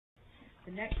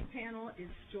The next panel is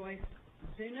Joyce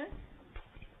Zunis,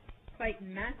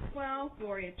 Clayton Maxwell,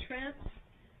 Gloria Trent,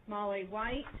 Molly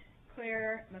White,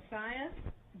 Claire Mathias,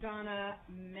 Donna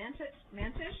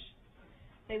Mantish.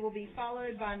 They will be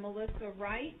followed by Melissa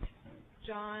Wright,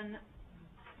 John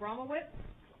Bromowitz,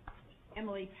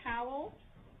 Emily Powell,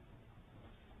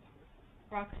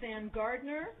 Roxanne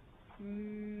Gardner,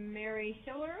 Mary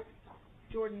Hiller,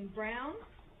 Jordan Brown.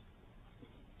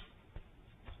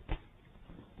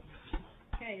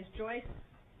 Okay, is Joyce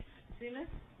Zunis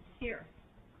here?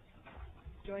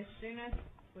 Joyce Zunis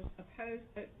was opposed,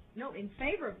 in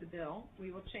favor of the bill.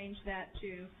 We will change that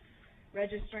to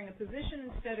registering a position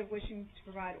instead of wishing to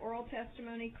provide oral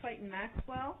testimony. Clayton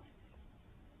Maxwell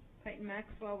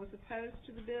was opposed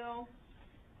to the bill,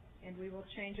 and we will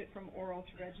change it from oral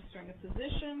to registering a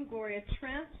position. Gloria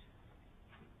Trent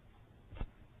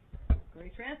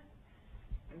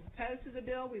is opposed to the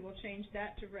bill. We will change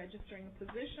that to registering a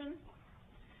position.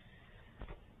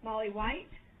 Molly White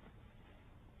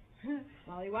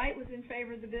was in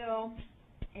favor of the bill,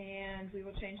 and we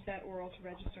will change that oral to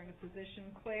registering a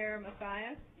position. Claire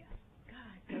Mathias? Yeah.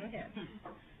 God, go ahead.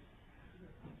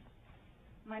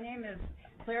 My name is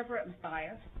Claire Brett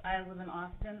Mathias. I live in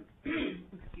Austin,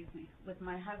 with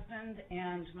my husband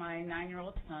and my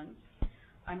 9-year-old son.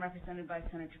 I'm represented by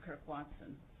Senator Kirk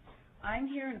Watson. I'm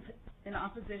here in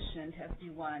opposition to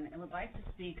SB 1 and would like to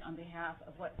speak on behalf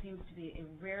of what seems to be a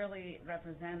rarely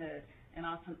represented and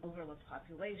often overlooked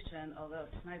population, although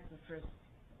tonight's the first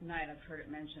night I've heard it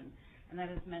mentioned, and that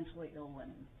is mentally ill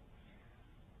women.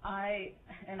 I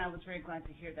was very glad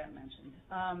to hear that mentioned.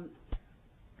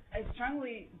 I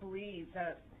strongly believe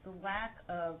that the lack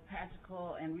of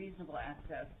practical and reasonable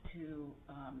access to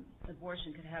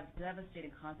abortion could have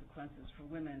devastating consequences for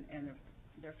women and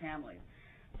their families.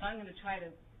 So I'm going to try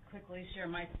to quickly share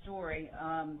my story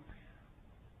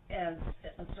as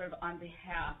sort of on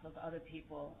behalf of other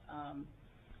people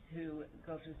who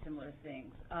go through similar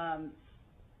things. I'm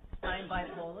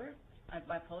bipolar. I have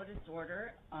bipolar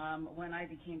disorder. When I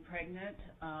became pregnant,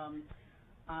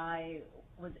 I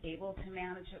was able to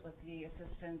manage it with the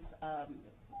assistance,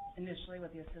 initially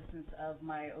with the assistance of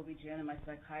my OB-GYN and my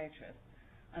psychiatrist.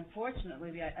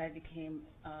 Unfortunately, I became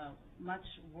much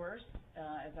worse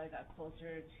as I got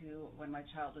closer to when my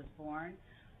child was born.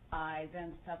 I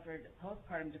then suffered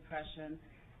postpartum depression,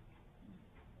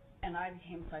 and I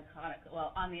became psychotic.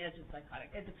 Well, on the edge of psychotic.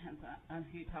 It depends on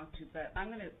who you talk to, but I'm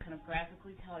going to kind of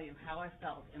graphically tell you how I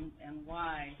felt and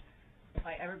why, if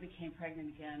I ever became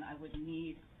pregnant again, I would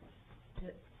need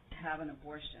to have an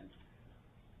abortion.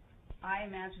 I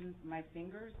imagined my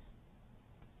fingers.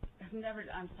 I've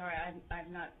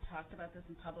not talked about this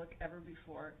in public ever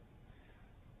before.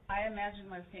 I imagined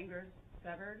my fingers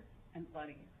severed and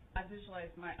bloody. I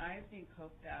visualized my eyes being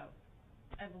poked out.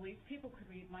 I believed people could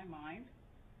read my mind.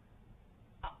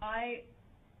 I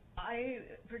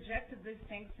projected these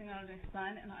things on my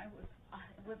son, and I was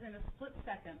within a split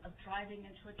second of driving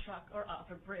into a truck or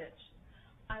off a bridge.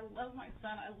 I love my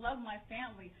son. I love my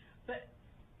family, but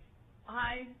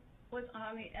I was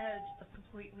on the edge of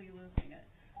completely losing it.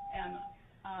 And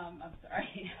I'm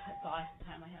sorry, that's the last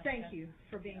time I have. Thank you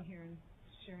for being here and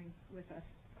sharing with us.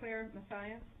 Claire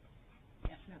Mathias?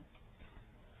 Yes. No.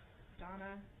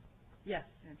 Donna? Yes.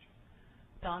 Mantish.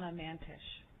 Donna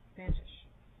Mantish. Mantish.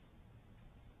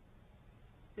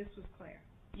 This was Claire.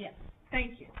 Yes.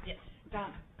 Thank you. Yes.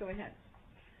 Donna, go ahead.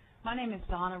 My name is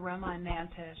Donna Romine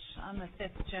Mantish. I'm a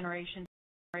fifth-generation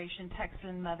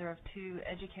Texan, mother of 2,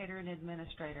 educator and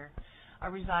administrator. I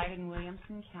reside in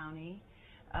Williamson County.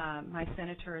 My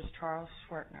senator is Charles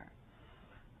Schwertner.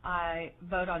 I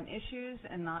vote on issues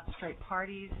and not straight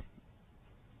parties,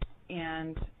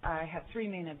 and I have 3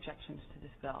 main objections to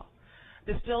this bill.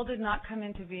 This bill did not come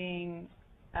into being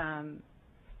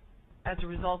as a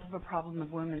result of a problem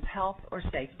of women's health or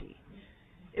safety.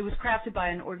 It was crafted by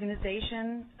an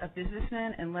organization of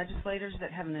businessmen and legislators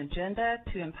that have an agenda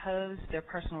to impose their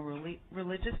personal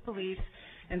religious beliefs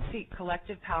and seek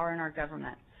collective power in our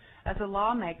government. As a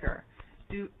lawmaker,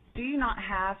 do you not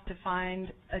have to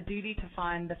find a duty to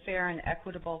find the fair and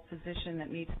equitable position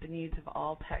that meets the needs of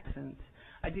all Texans?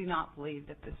 I do not believe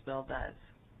that this bill does.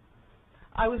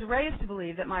 I was raised to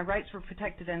believe that my rights were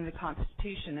protected under the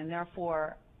Constitution and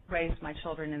therefore raised my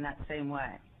children in that same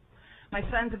way. My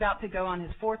son's about to go on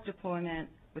his 4th deployment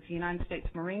with the United States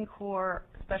Marine Corps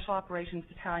Special Operations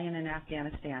Battalion in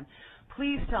Afghanistan.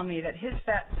 Please tell me that his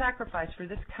sacrifice for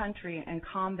this country and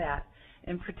combat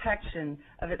and protection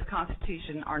of its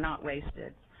Constitution are not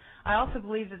wasted. I also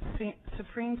believe that the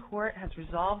Supreme Court has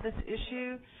resolved this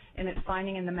issue in its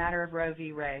finding in the matter of Roe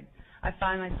v. Wade. I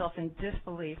find myself in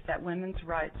disbelief that women's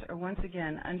rights are once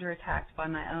again under attack by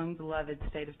my own beloved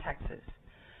state of Texas.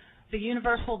 The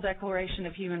Universal Declaration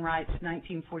of Human Rights,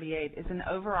 1948, is an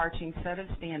overarching set of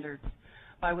standards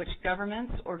by which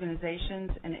governments,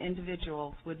 organizations, and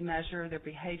individuals would measure their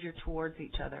behavior towards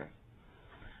each other.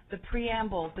 The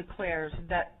preamble declares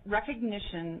that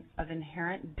recognition of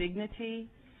inherent dignity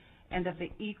and of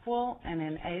the equal and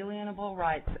inalienable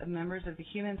rights of members of the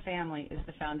human family is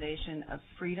the foundation of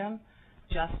freedom,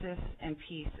 justice, and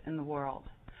peace in the world.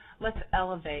 Let's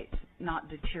elevate, not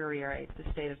deteriorate, the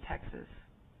state of Texas.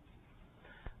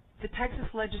 The Texas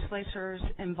legislature's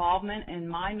involvement in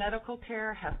my medical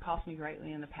care has cost me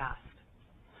greatly in the past.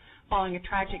 Following a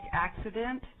tragic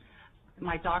accident,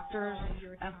 my doctors...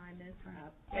 Your time is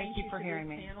up. Thank you for hearing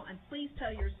me. Panel, and please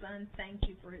tell your son thank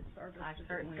you for his service to this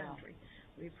certainly will. country.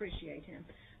 We appreciate him.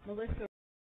 Melissa